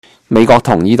美國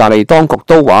同意大利當局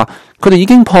都話，佢哋已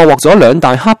經破獲咗兩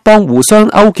大黑幫互相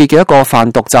勾結嘅一個販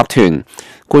毒集團。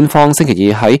官方星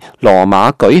期二喺羅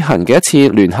馬舉行嘅一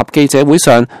次聯合記者會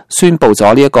上，宣布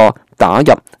咗呢一個打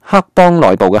入黑幫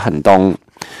內部嘅行動。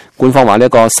官方話呢一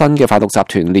個新嘅販毒集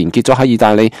團連結咗喺意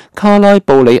大利卡拉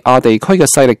布里亞地區嘅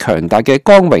勢力強大嘅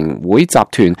光榮會集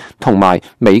團，同埋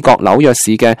美國紐約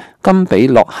市嘅金比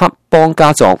諾黑幫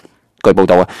家族。據報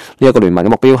道啊，呢一個聯盟嘅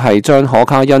目標係將可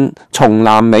卡因從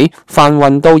南美販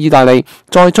運到意大利，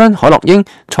再將海洛因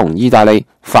從意大利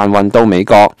販運到美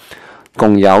國。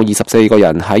共有24個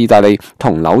人喺意大利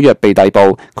同紐約被逮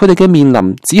捕，佢哋嘅面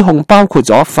臨指控包括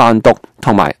咗販毒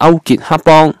同埋勾結黑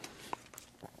幫。